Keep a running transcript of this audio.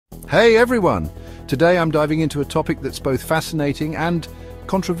Hey everyone! Today I'm diving into a topic that's both fascinating and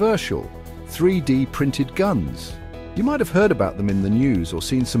controversial: 3D printed guns. You might have heard about them in the news or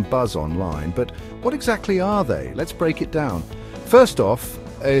seen some buzz online, but what exactly are they? Let's break it down. First off,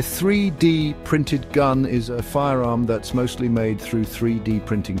 a 3D printed gun is a firearm that's mostly made through 3D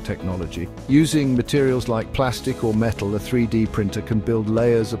printing technology. Using materials like plastic or metal, a 3D printer can build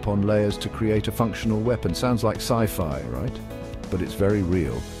layers upon layers to create a functional weapon. Sounds like sci-fi, right? But it's very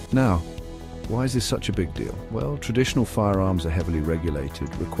real. Now, why is this such a big deal? Well, traditional firearms are heavily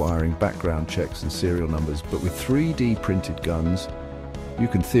regulated, requiring background checks and serial numbers, but with 3D printed guns, you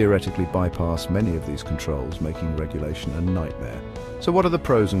can theoretically bypass many of these controls, making regulation a nightmare. So what are the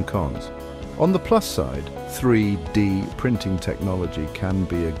pros and cons? On the plus side, 3D printing technology can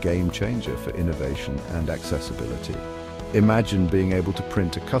be a game changer for innovation and accessibility. Imagine being able to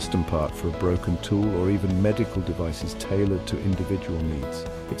print a custom part for a broken tool or even medical devices tailored to individual needs.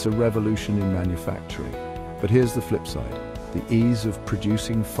 It's a revolution in manufacturing. But here's the flip side. The ease of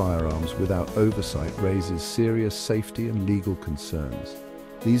producing firearms without oversight raises serious safety and legal concerns.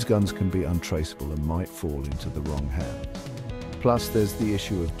 These guns can be untraceable and might fall into the wrong hands. Plus, there's the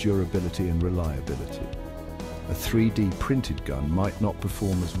issue of durability and reliability. A 3D printed gun might not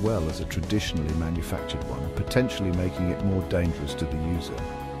perform as well as a traditionally manufactured one, potentially making it more dangerous to the user.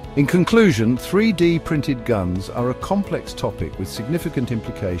 In conclusion, 3D printed guns are a complex topic with significant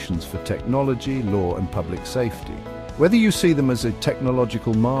implications for technology, law, and public safety. Whether you see them as a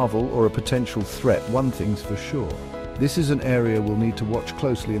technological marvel or a potential threat, one thing's for sure: this is an area we'll need to watch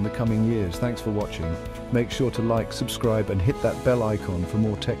closely in the coming years. Thanks for watching. Make sure to like, subscribe, and hit that bell icon for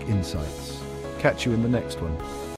more tech insights. Catch you in the next one.